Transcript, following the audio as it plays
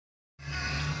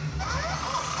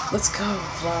Let's go,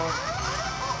 Flo.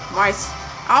 I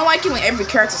don't like it when every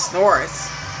character snores.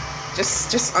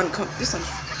 Just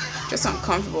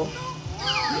uncomfortable.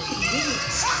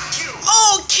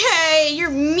 Okay, you're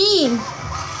mean.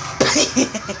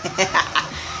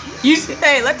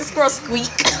 Hey, let the squirrel squeak.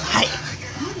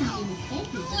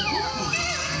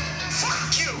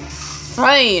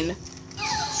 Fine.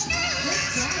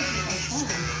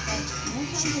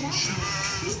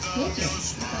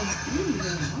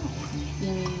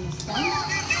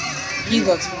 He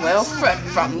looks well fed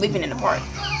from living in the park.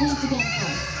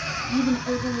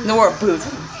 Nor booth.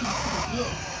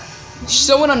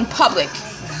 Show it on public.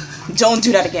 Don't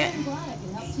do that again.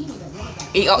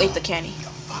 I'll eat the candy.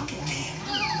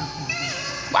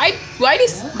 Why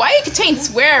it contain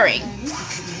swearing?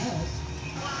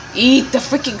 Eat the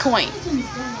freaking coin.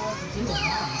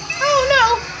 Oh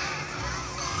no!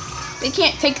 They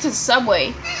can't take it to the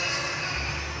subway.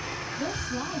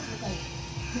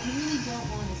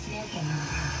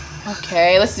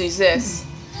 Okay, let's use this.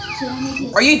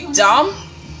 Are you dumb?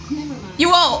 You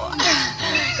won't.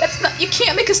 That's not. You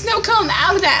can't make a snow cone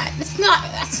out of that. That's not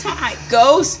how it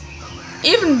goes.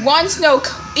 Even one scoop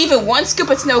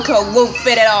of snow cone won't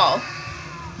fit at all.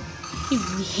 You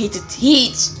hate to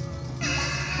teach.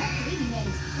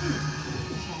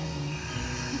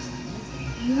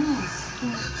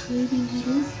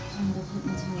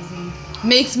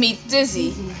 Makes me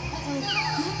dizzy.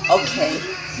 Okay.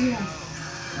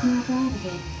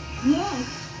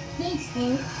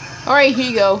 Alright, here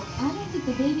you go. I don't think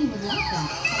the baby would like that.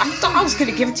 I thought I was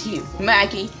gonna give it to you,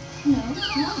 Maggie. No.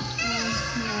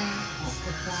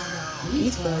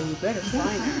 Please, Flo, you better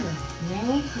find her.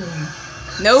 No kidding.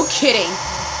 No kidding.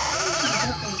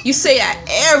 You say that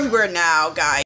everywhere now, guys.